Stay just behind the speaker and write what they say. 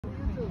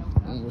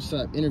What's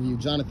up? Interview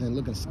Jonathan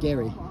looking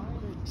scary.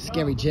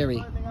 Scary Jerry.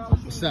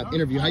 What's up?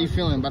 Interview. How you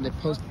feeling about the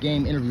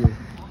post-game interview? You know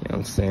what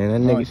I'm saying?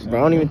 That nigga, bro,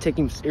 I don't even take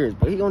him serious,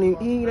 bro. He ain't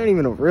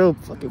even a real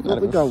fucking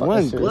glove. We got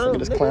one glove. Look at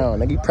this clown.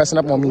 Nigga, you pressing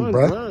up on me,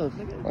 bro.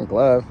 One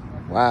glove.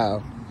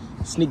 Wow.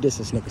 Sneak this,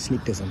 nigga.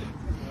 Sneak this.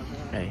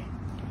 Hey.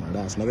 My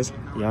last niggas.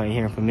 Y'all ain't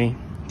hearing from me.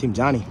 Team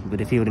Johnny.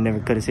 But if he would have never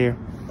cut his hair,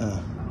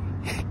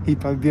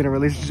 he'd probably be in a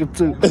relationship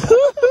too.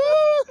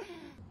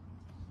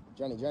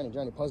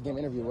 Johnny, post-game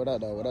interview. What up,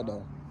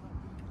 though?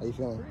 How you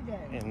feeling?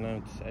 Ain't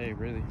nothing to say,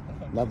 really.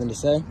 Nothing to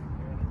say?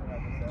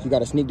 You got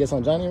to sneak this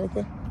on Johnny real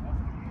quick?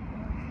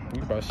 You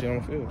can probably see it on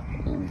the field.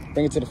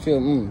 Bring it to the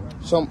field.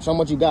 Show him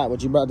what you got,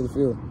 what you brought to the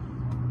field.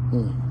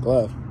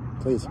 Glove,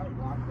 please.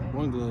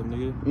 One glove,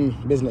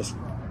 nigga. Business.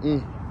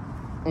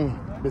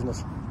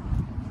 Business.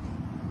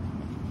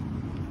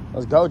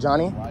 Let's go,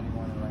 Johnny. Why do you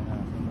want it right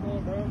now?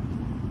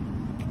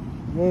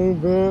 Come on,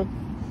 bro.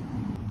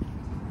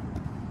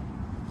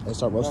 Hey,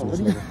 start roasting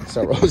this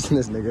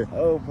nigga.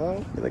 Oh,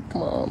 bro. You're like,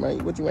 come on,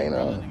 man. What you waiting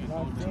on?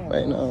 What you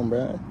waiting on,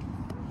 bro?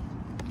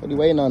 What you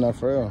waiting on, though,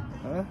 for real?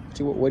 Huh?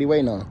 What are you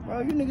waiting on? Bro,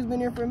 you niggas been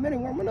here for a minute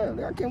warming up.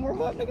 I can't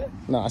warm up, nigga.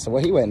 Nah, so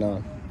what he waiting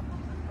on?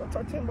 Go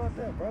talk to him about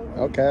that, bro.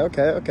 Okay. I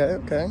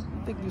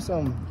think you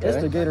some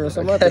instigator or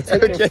something.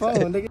 Take your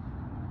phone, nigga.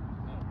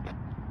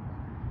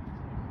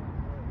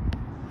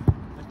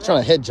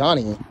 Trying to hit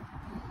Johnny.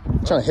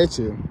 Trying to hit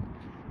you.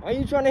 Why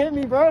you trying to hit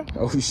me, bro?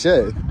 Oh,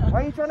 shit.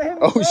 Why you trying to hit me,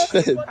 Oh, bro?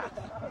 shit. Be Why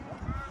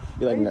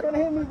like, you trying to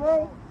hit me,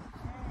 bro?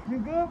 You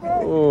good, bro?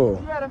 Oh.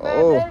 You had a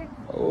bad day?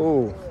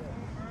 Oh.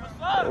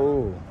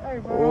 Hey,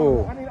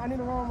 bro, I need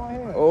to roll my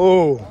hand.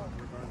 Oh.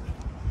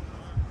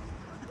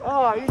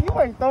 Oh, you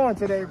ain't throwing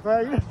today, bro.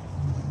 You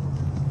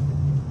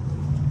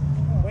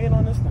waiting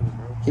on this nigga,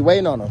 bro. He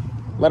waiting on him.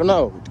 Let him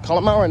know. Call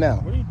him out right now.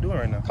 What are you doing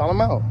right now? Call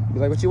him out.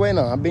 Be like, what you waiting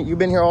on? You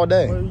been here all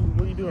day.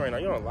 What are you doing right now?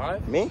 You on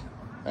live? Me?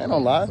 I ain't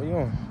on live. What you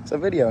on? It's a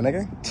video,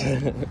 nigga.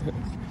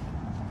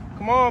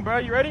 Come on, bro.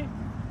 You ready?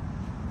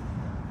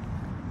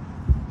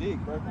 Dig,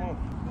 bro. Come on.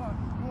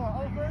 You want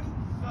O first?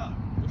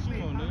 What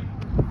you on, dude?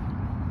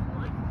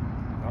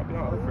 I'll be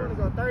on O first.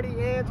 Go 30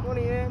 in,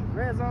 20 in,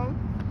 red zone.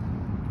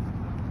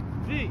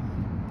 G.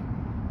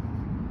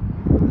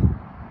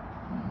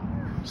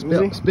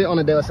 Spit on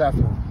the De La Salle.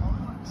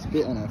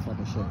 Spit on that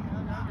fucking shit.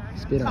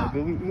 Spit on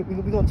it.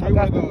 We gonna talk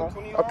after, bro.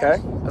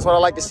 Okay, that's what I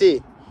like to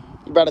see.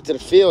 You brought it to the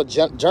field.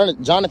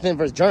 Jonathan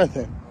versus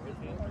Jonathan.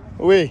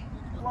 Oui.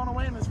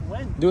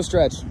 Do a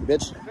stretch,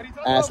 bitch.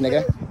 Ass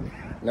nigga.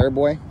 Nerd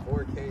boy.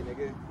 4K,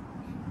 nigga.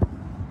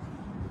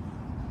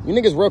 You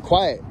niggas real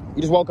quiet.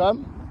 You just woke up?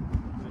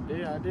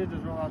 I did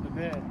just roll out the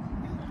bed.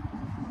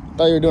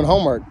 Thought you were doing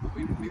homework.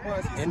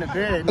 In the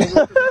bed,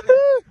 nigga.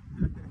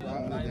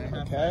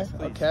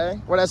 Okay.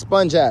 Where that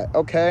sponge at?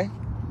 Okay.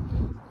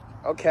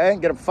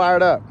 Get him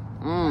fired up.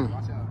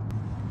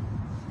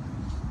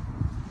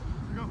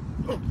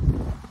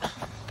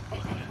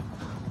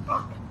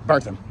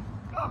 Burnt him.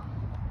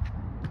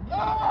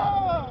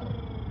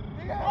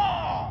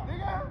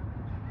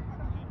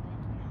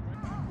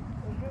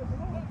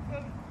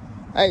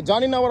 Hey,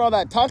 Johnny know what all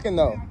that talking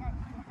though.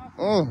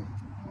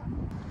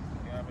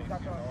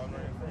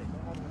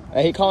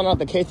 Hey, he calling out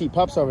the KT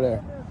Pups over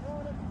there.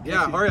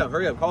 Yeah,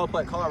 hurry up. Call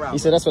around. He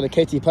said that's what the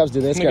KT Pups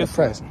do. They just gotta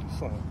press.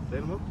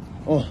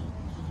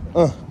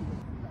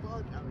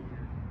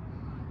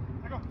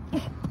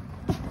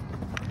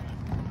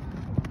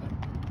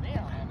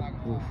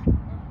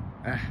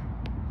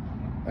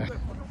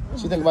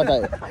 What you think about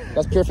that?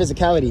 That's pure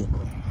physicality.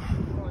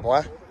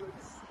 What?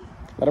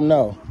 Let him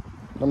know.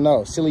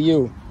 Silly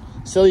you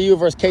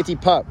versus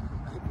KT Pup.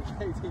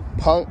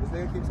 Punk. This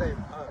nigga keeps saying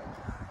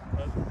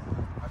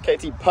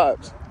KT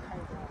Pups.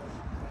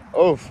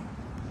 Oof.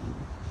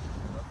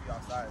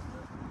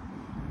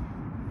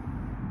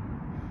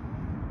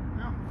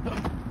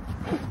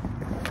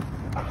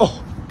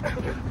 Oh.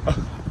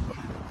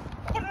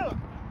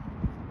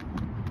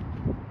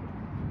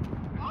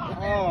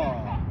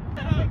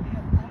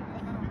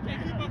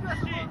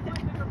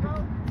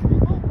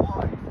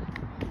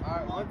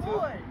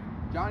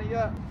 Johnny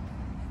up.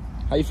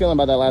 How you feeling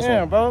about that last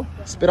one? Bro.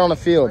 Spit on the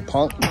field,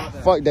 punk.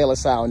 Fuck De La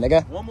Salle,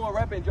 nigga. One more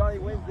rep and Johnny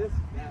wins this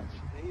match.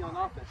 And he on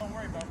offense. Don't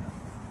worry about it.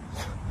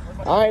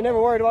 I ain't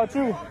never worried about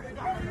you.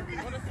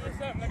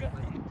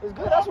 It's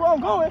good. That's where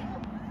I'm going.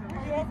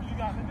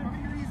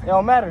 It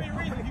don't matter.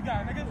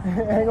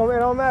 It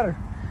don't matter.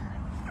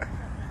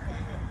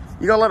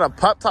 You gonna let a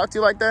pup talk to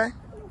you like that?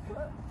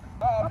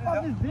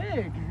 I'm just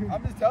big.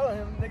 I'm just telling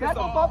him. Back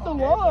up off the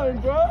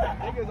line, bro.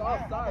 Nigga's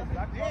offside.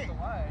 Back up off the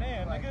line.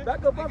 Man, nigga.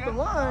 Back up off the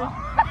line.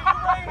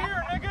 Right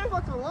here, nigga.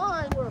 Off the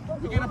line.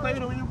 You gonna play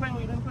it when you play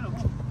it.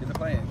 Get the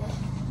play.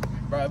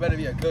 Bro, it better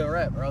be a good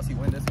rep or else he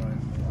win this one.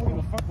 Who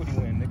the fuck would he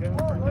win, nigga?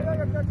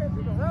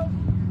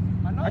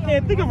 I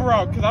can't think of a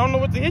route because I don't know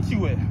what to hit you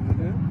with. You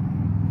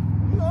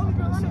only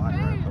been running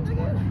fast,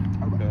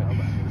 nigga. Okay, I'm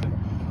back.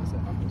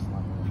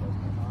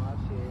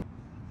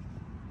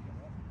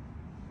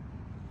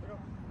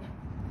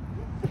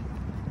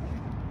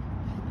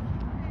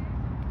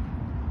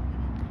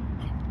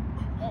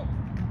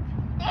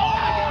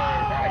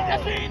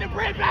 that shit in the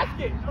bread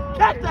basket.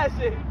 Catch that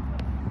shit.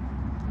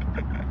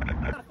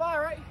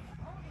 Fire, right?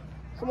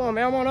 Come on,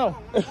 man. I'm on O.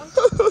 This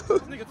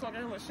nigga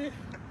talking hella shit.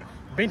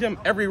 Beat him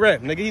every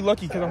rep. Nigga, he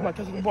lucky because I'm like,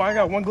 boy, I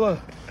got one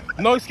glove.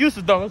 No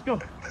excuses, though. Let's go.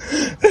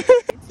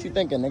 What you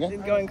thinking, nigga?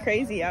 Just going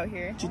crazy out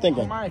here. What you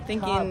thinking?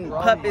 Thinking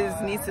Pup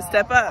needs to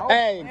step up.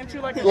 Hey,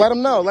 let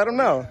him know. Let him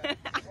know.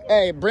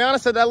 Hey, Brianna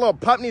said that little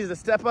pup needs to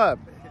step up.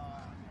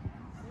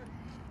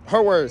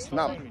 Her words,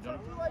 not.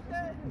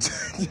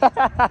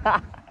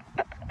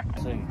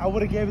 I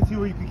would have gave it to you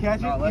where you could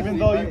catch it, even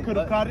though you could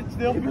have caught it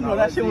still. You know,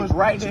 that shit was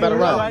right there. She better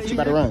run. She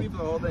better run.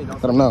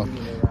 Let him know.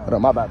 Hold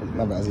on, my bad.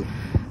 My bad.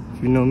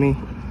 You know me.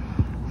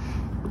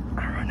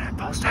 I run that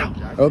post out.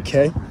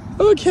 Okay.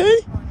 Okay.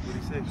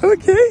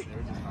 Okay.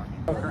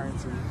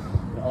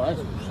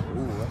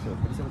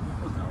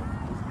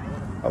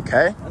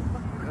 Okay.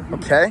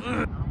 Okay.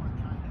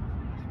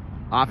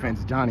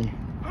 Offense, Johnny.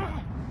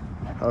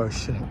 Oh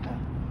shit.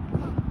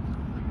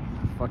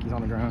 Fuck, he's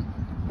on the ground.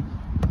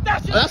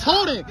 That's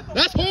holding.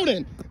 That's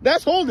holding.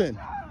 That's holding.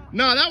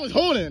 Nah, that was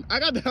holding. I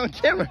got that on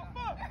camera.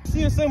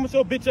 See the same with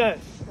your bitch ass.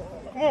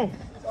 Come on.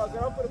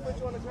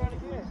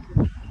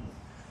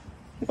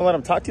 You gonna let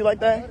him talk to you like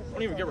that? I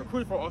don't even get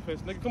recruited for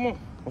offense, nigga. Come on.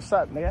 What's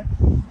up, nigga?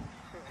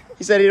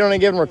 He said he don't even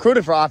get him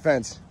recruited for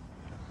offense.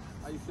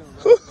 How you feeling,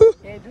 bro?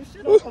 Yeah, do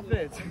shit on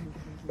offense.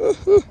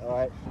 All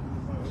right.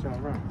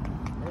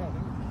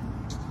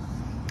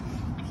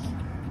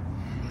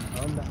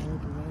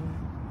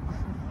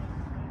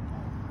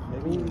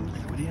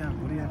 What do you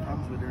have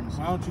problems with during the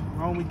season?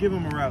 Why don't we give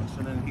him a route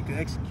so then he can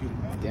execute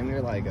it? Damn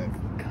near like a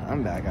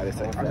comeback, I just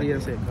say. I think you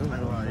say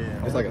comeback. Oh,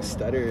 yeah. It's like a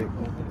stutter.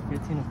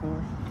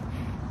 15-4.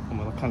 I'm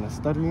gonna kind of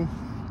stuttering.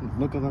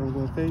 Look like I'm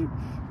gonna fade.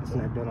 It's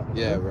not done up.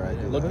 Yeah, right.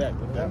 Yeah, Look that.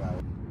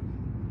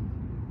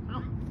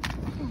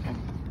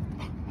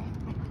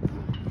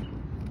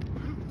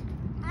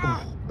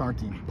 Oh,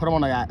 burnt him. Put him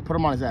on the ass. Put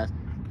him on his ass.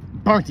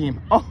 Burnt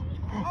him. Oh.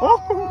 Oh.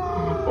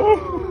 Oh.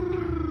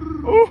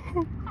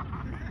 Oh.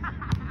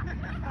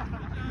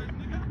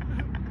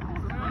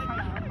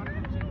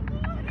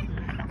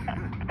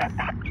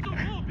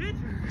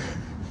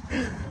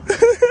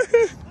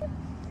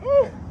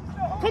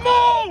 Come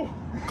on!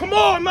 Come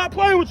on! I'm not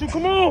playing with you.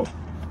 Come on!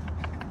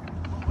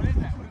 What is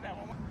that?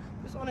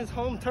 It's on his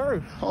home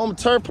turf. Home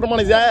turf. Put him on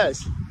his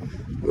ass.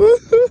 And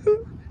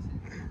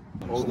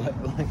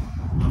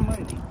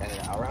an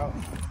out route.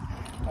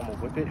 I'm gonna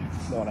whip it.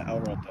 No, the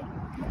out route though.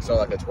 So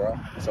like a twirl.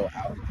 So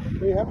out.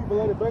 Hey, happy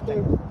belated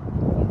birthday.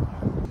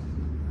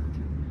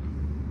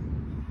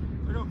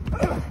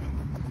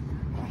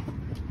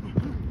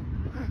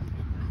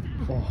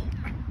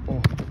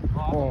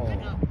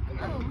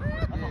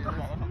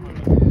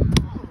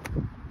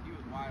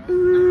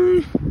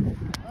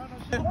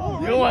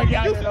 You don't want to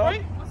get out,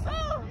 right? What's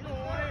up?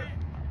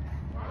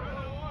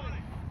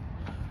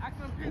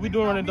 What we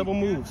doing running double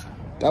moves?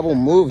 Double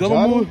move, Double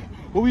Johnny. move.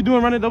 What we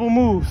doing running double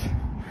moves?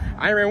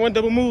 I ain't ran one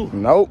double move.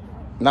 Nope.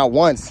 Not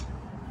once.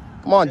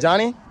 Come on,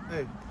 Johnny.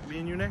 Hey, me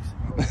and you next?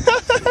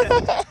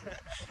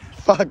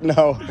 Fuck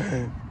no.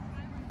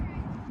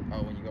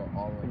 Oh, when you go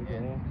all the way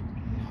in,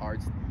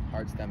 hard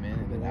stem in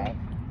and then out.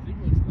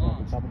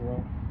 Top of the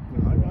road.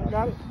 I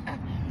got it.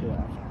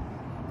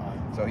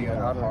 So he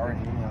got hard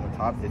and on the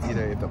top. It's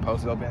either if the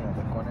post is open at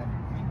the corner.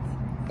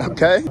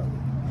 Okay.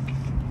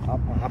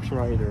 Option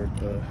right, either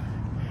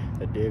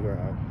the dig or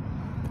out.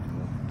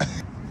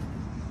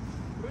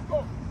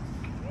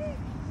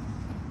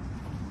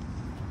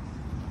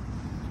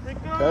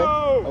 Okay.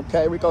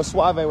 Okay, Rico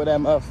Suave with that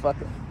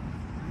motherfucker.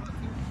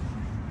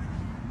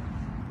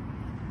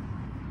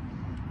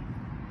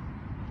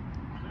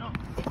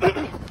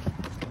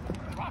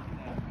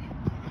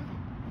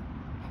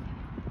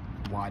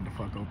 Wide the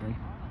fuck open.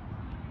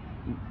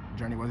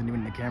 Journey wasn't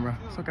even in the camera.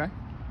 It's okay.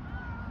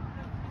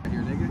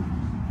 Here, nigga.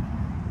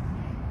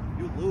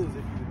 You lose if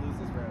you lose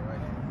this round right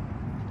here.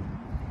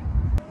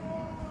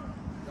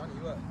 Johnny,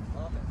 you up?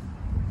 Offense.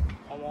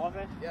 I'm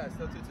offense? Yeah, it's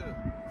still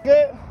 2-2.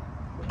 Good.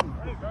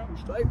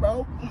 Straight,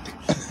 bro.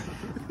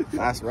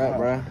 Last rep,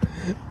 bro.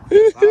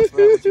 Last rep,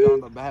 what you got in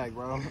the bag,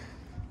 bro?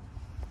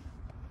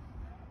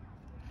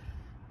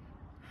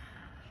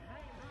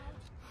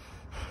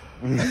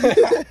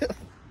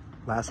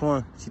 Last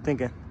one. What you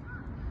thinking?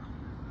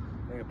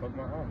 Nigga, poke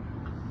my arm.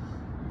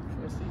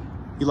 Let's see.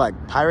 You like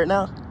pirate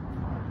now?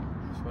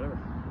 Just whatever.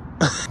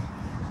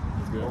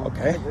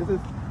 Okay.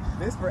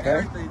 This for Okay.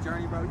 everything,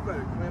 Journey, bro. You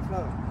better clean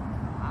flow.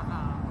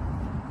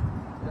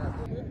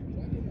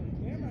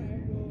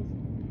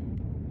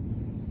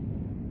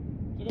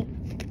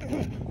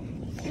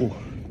 Okay.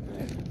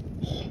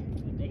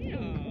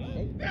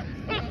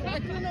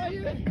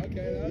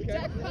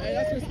 Hey,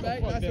 that's respect.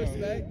 That's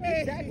respect.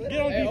 Get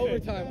on Hey,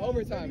 defense.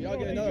 overtime. Y'all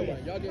get another one.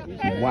 Y'all get.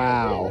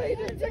 Wow.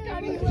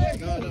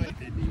 No.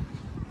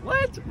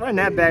 What? Run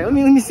that back. Let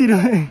me see the.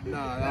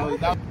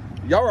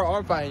 Y'all were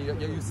arm fighting.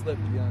 You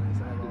slipped, to be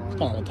honest. It's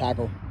kind of a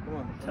tackle.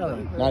 Tell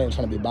him. Not even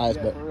trying to be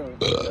biased, but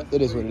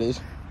it is what it is.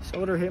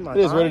 Shoulder hit my It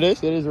is what it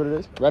is. It is what it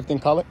is. Ref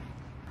didn't call it.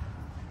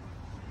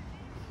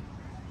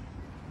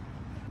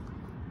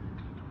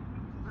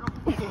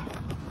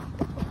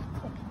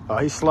 Oh,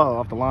 he's slow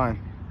off the line.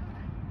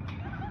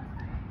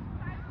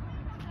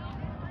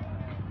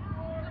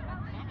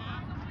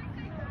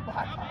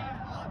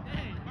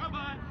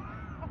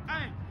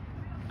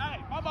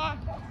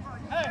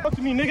 Talk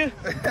to me, nigga.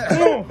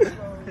 Come on.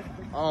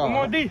 Come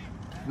on, D.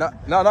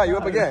 No, you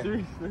up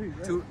again.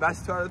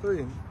 That's 2 out of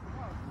 3.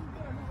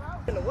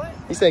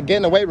 He said, get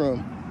in the weight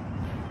room.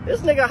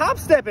 This nigga hop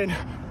stepping.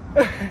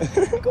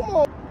 Come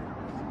on.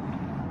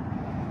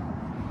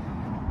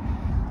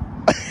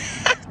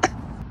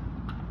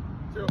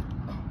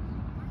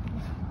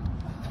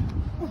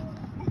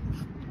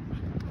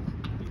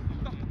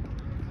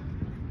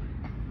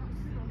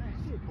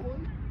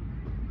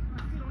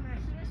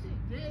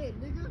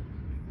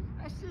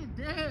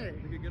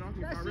 Nigga, get off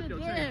me before I rip your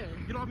chain.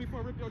 Get off me before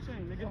I rip your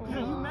chain, nigga.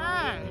 You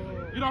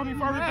mad? Get off me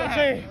before I rip your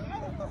chain.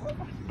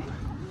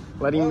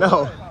 Let him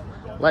know.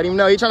 Let him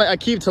know. He trying to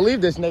keep to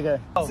leave this nigga.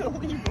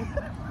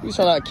 He's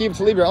trying to keep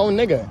to leave your own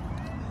nigga.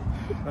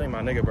 That ain't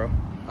my nigga, bro.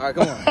 All right,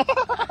 come on.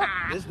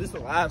 this the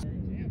last.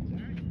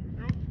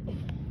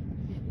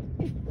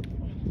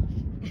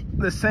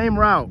 The same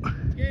route.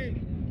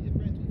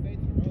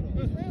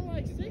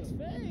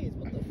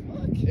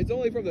 It's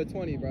only from the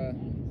 20, bro.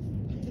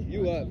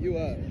 You up.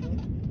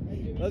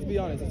 Let's be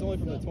honest, it's only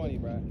from the 20,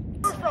 bro.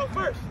 First route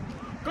first.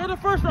 Go the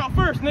first route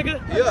first,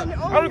 nigga. Yeah.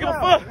 I don't give a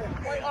fuck.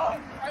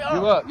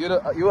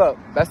 You up.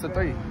 That's the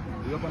 3.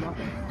 You up on that?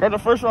 Go the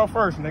first route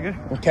first, nigga.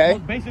 Okay.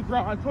 Most basic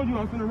route. I told you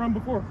I was gonna run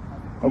before.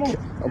 Come Okay.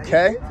 on.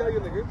 Okay. Tell you,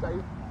 nigga. Tell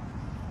you.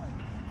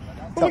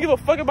 I don't give a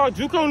fuck about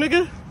JUCO,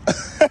 nigga.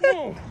 Come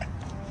on.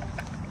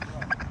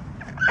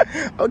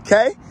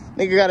 Okay.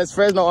 Nigga got his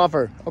Fresno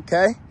offer.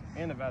 Okay.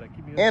 And Nevada.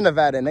 Keep me up. And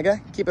Nevada,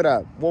 nigga. Keep it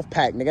up.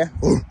 Wolfpack, nigga.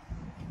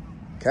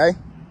 Okay.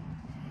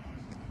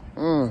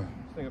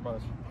 This thing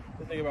about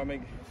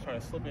trying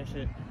to slip and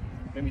shit.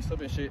 Made me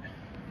slip and shit.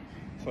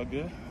 It's all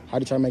good.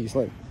 How'd he try to make you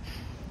slip?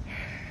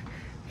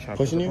 Trying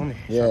to Pushing press up on you? me.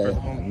 Yeah. Trying to press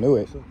up on me. Knew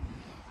it.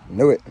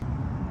 Knew it.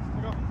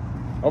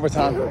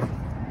 Overtime.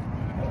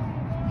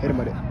 Hit him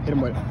with it. Hit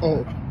him with it.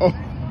 Oh.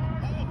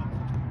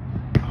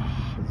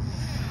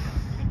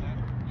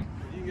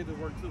 You can get this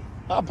work too.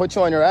 I'll put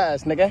you on your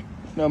ass, nigga. You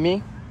know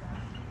me?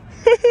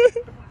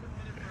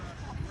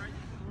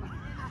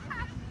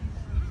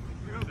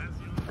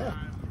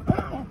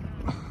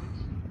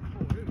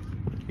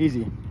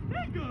 Easy.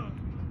 Nigga,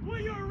 where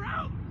your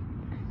route?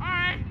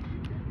 Alright.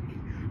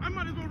 I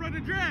might as well run the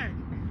drag.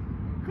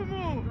 Come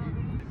on.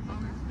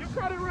 You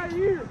caught it right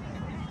here.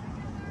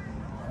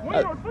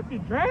 Where your fucking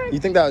drag? You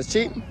think that was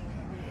cheap?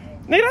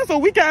 Nigga, that's a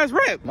weak ass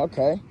rep.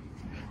 Okay.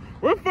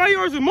 We're 5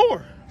 yards or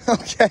more.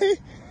 Okay.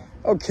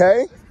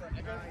 Okay.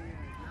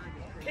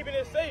 Keeping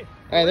it safe.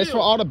 Hey, that's for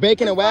all the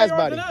bacon and Waz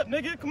body. Up,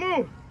 nigga. Come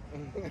on.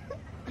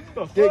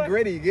 Get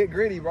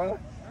gritty, bro.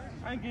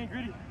 I ain't getting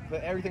gritty.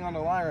 Put everything on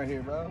the line right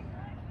here, bro.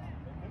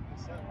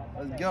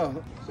 Let's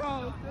go.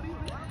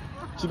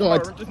 She gonna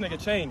like Rip this nigga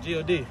chain,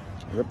 G.O.D.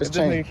 rip his This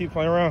nigga chain. keep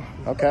playing around.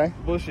 Okay.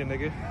 Bullshit,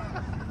 nigga.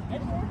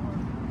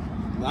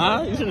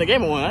 Nah, you shouldn't have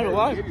gave me one. I ain't gonna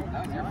lie.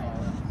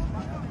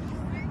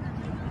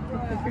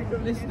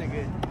 This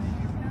nigga.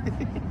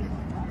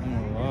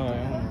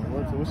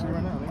 What's he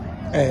right now, nigga?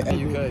 Hey,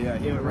 You could, yeah,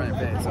 he was running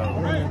fast, so.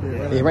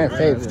 he ran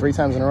fades 3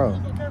 times in a row.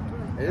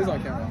 It is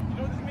on camera. You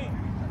know what this mean?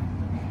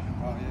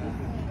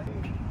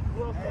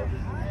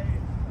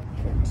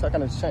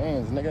 Sucking his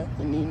chains, nigga.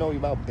 You need to know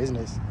about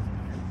business.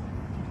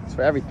 It's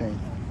for everything.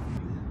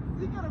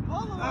 Get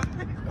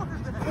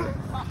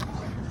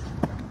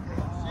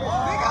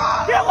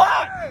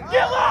locked!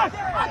 Get locked!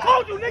 I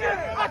told you, nigga!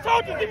 I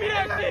told you, give me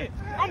that shit!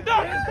 I'm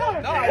done! It's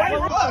done!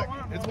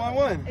 It's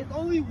 1-1. It's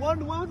only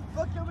 1-1. What the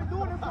fuck y'all been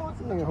doing it for?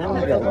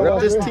 Nigga, rip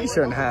this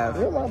t-shirt in half.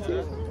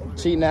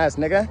 Cheating ass,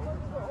 nigga.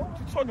 What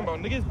you talking about,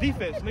 nigga? It's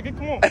defense, nigga.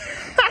 Come on.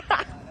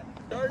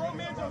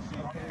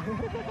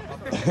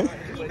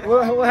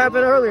 What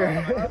happened earlier?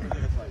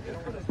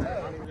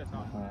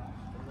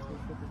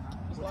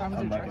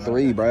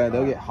 3, bro.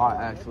 They'll get hot,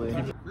 actually.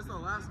 This is the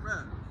last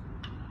rep.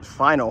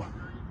 Final.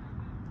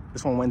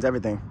 This one wins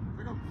everything.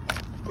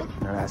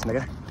 Your ass,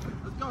 nigga.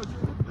 Let's go,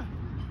 Drew.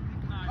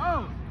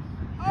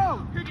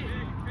 Oh! Kick it!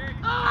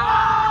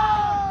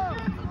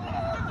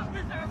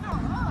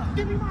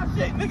 Give me my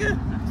shit, nigga!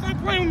 Stop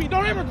playing with me!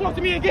 Don't ever talk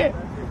to me again!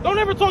 Don't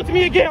ever talk to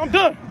me again! I'm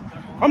done!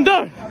 I'm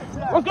done!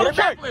 Let's go to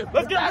track!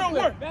 Let's get real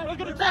work! Let's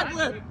go to track!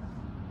 Get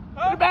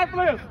a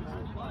backflip!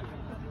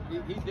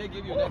 He did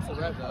give you an extra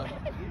rep, though.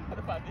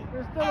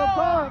 There's still a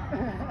pump!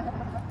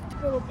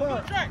 Still a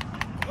pump!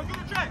 Let's go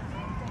to track!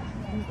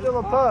 You still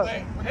a pup.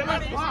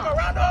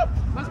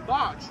 Let's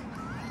box!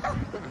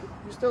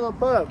 You still a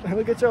pup.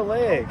 Look at your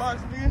legs.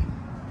 Box, nigga!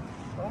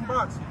 Don't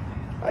box!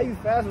 How you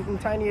fast with them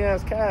tiny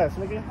ass calves,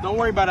 nigga? Don't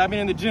worry about it, I've been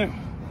in the gym.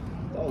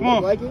 Come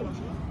on. Like it?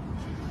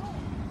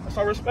 That's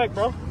our respect,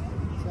 bro.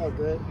 It's all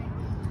good.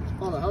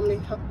 Hold on, how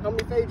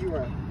many fades you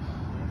run?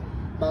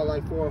 About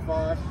like 4 or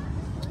 5.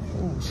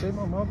 Oh shit,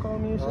 my mom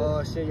called me and shit.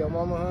 Oh shit, your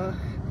mama, huh?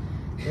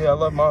 Yeah, I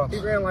love moms. He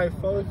ran like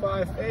 4 or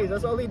 5 fades.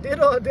 That's all he did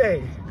all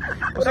day.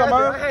 What's up,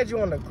 Mom? I had you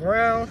on the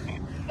ground.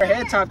 Her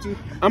head topped you.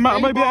 I might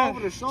be over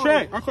the at shoulder.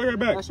 check. I'll call you right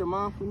back. That's your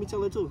mom. Let me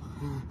tell her too.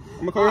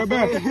 I'm gonna call you right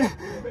back.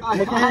 I'm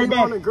gonna call you right back.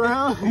 On the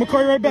ground. I'm gonna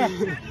call you right back.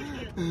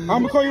 I'm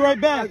gonna call you right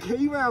back.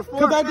 You ran 4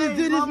 Cause I just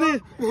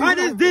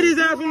did his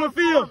ass on the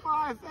field.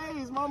 5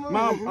 phase, mama.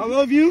 Mom, I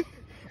love you.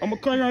 I'm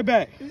gonna call you right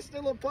back. He's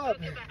still a pup.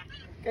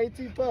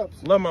 KT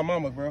Pups. Love my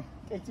mama, bro.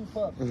 KT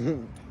Pups. All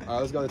right,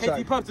 let's go to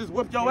track. KT Pups just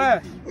whipped your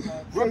ass.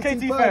 We're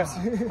KT Pups.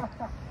 fans.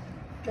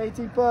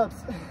 KT Pups.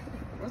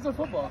 Where's the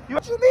football?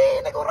 What you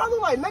mean? They go around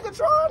like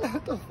Megatron?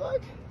 What the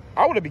fuck?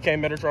 I would have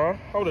became Metatron.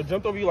 I would have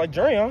jumped over you like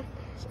Jarion.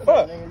 Shut Fuck.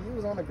 up, nigga. You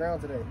was on the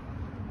ground today.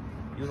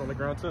 You was on the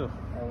ground too.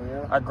 Oh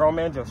yeah. I grown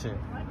man your shit.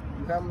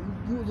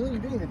 You literally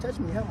didn't even touch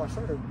me. You had my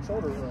shirt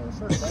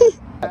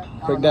back.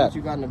 Quick dab. What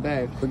you got in the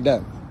bag? Quick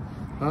dab.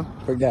 Huh?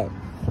 Quick dab.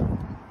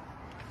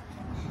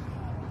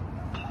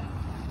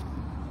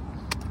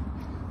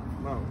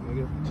 No,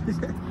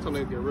 nigga. Tell me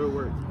to get real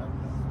work.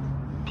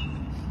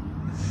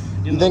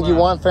 You think you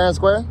won fair and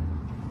square?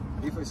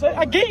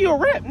 I gave you a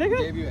rep, nigga.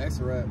 Gave you an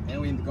extra rep, and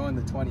we going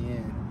to 20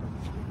 in.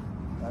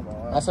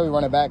 I said we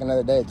run it back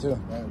another day too.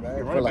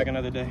 We're running back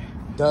another day.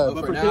 Dub.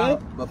 But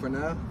for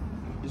now,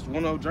 Just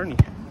one old journey.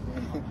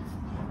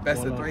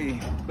 best of 3.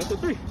 Best of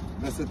 3.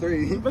 Best of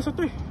 3. Best of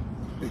 3.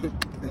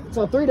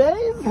 So 3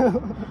 days?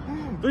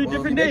 3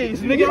 different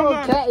days. You Nigga,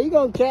 I'm not.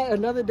 gonna cat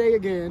another day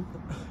again.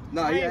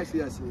 No, he actually,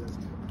 yes.